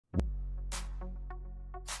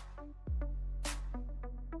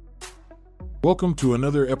Welcome to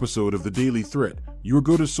another episode of The Daily Threat, your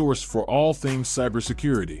go-to source for all things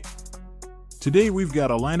cybersecurity. Today we've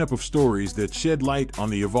got a lineup of stories that shed light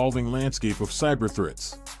on the evolving landscape of cyber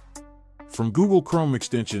threats. From Google Chrome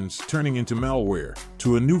extensions turning into malware,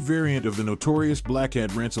 to a new variant of the notorious BlackCat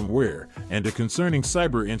ransomware, and a concerning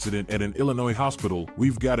cyber incident at an Illinois hospital,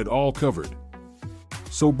 we've got it all covered.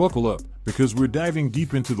 So buckle up, because we're diving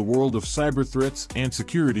deep into the world of cyber threats and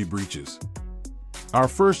security breaches. Our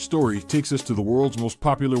first story takes us to the world's most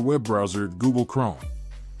popular web browser, Google Chrome.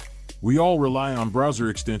 We all rely on browser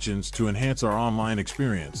extensions to enhance our online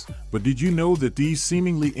experience, but did you know that these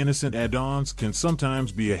seemingly innocent add-ons can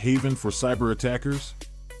sometimes be a haven for cyber attackers?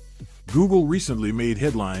 Google recently made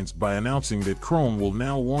headlines by announcing that Chrome will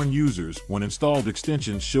now warn users when installed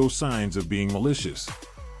extensions show signs of being malicious.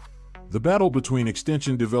 The battle between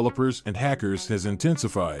extension developers and hackers has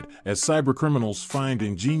intensified as cybercriminals find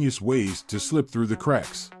ingenious ways to slip through the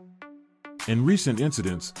cracks. In recent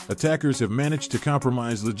incidents, attackers have managed to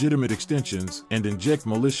compromise legitimate extensions and inject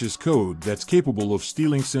malicious code that's capable of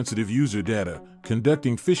stealing sensitive user data,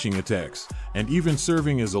 conducting phishing attacks, and even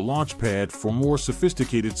serving as a launchpad for more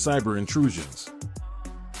sophisticated cyber intrusions.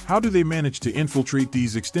 How do they manage to infiltrate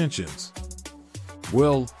these extensions?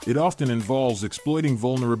 Well, it often involves exploiting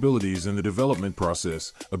vulnerabilities in the development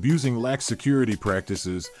process, abusing lax security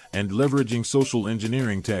practices, and leveraging social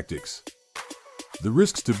engineering tactics. The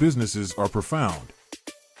risks to businesses are profound.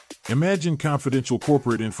 Imagine confidential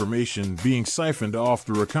corporate information being siphoned off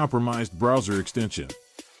through a compromised browser extension.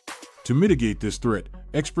 To mitigate this threat,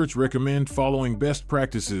 experts recommend following best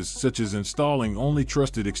practices such as installing only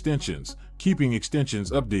trusted extensions, keeping extensions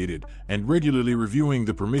updated, and regularly reviewing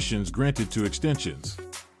the permissions granted to extensions.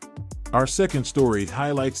 Our second story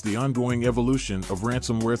highlights the ongoing evolution of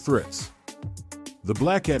ransomware threats. The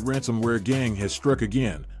BlackCat ransomware gang has struck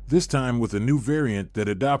again, this time with a new variant that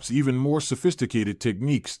adopts even more sophisticated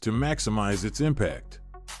techniques to maximize its impact.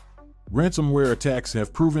 Ransomware attacks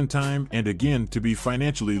have proven time and again to be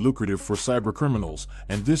financially lucrative for cybercriminals,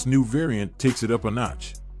 and this new variant takes it up a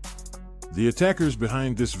notch. The attackers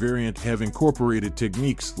behind this variant have incorporated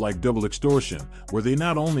techniques like double extortion, where they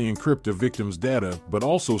not only encrypt a victim's data but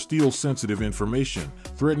also steal sensitive information,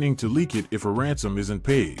 threatening to leak it if a ransom isn't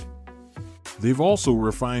paid. They've also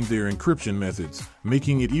refined their encryption methods,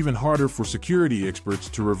 making it even harder for security experts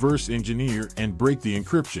to reverse engineer and break the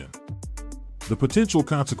encryption. The potential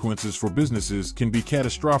consequences for businesses can be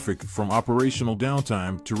catastrophic, from operational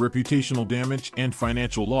downtime to reputational damage and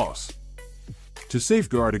financial loss. To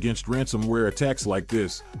safeguard against ransomware attacks like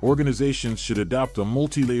this, organizations should adopt a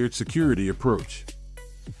multi-layered security approach.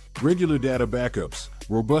 Regular data backups,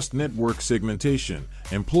 robust network segmentation,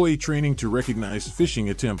 employee training to recognize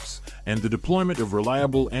phishing attempts, and the deployment of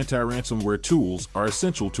reliable anti-ransomware tools are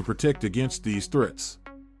essential to protect against these threats.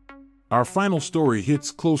 Our final story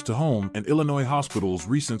hits close to home: an Illinois hospital's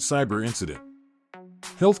recent cyber incident.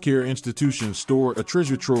 Healthcare institutions store a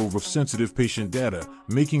treasure trove of sensitive patient data,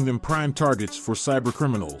 making them prime targets for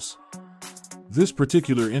cybercriminals. This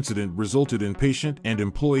particular incident resulted in patient and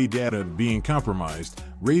employee data being compromised,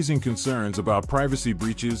 raising concerns about privacy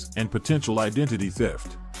breaches and potential identity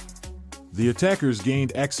theft. The attackers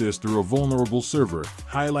gained access through a vulnerable server,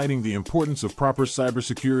 highlighting the importance of proper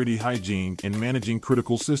cybersecurity hygiene in managing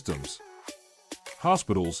critical systems.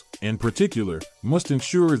 Hospitals, in particular, must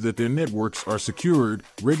ensure that their networks are secured,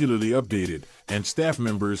 regularly updated, and staff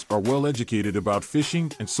members are well educated about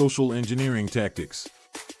phishing and social engineering tactics.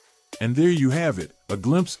 And there you have it, a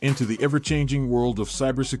glimpse into the ever-changing world of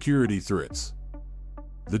cybersecurity threats.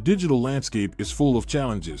 The digital landscape is full of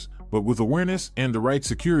challenges, but with awareness and the right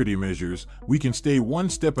security measures, we can stay one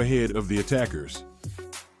step ahead of the attackers.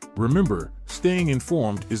 Remember, staying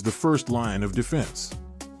informed is the first line of defense.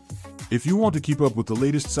 If you want to keep up with the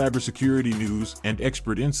latest cybersecurity news and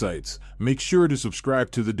expert insights, make sure to subscribe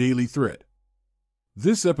to The Daily Threat.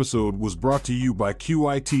 This episode was brought to you by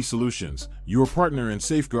QIT Solutions, your partner in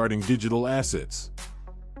safeguarding digital assets.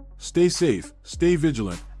 Stay safe, stay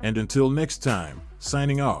vigilant, and until next time,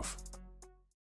 signing off.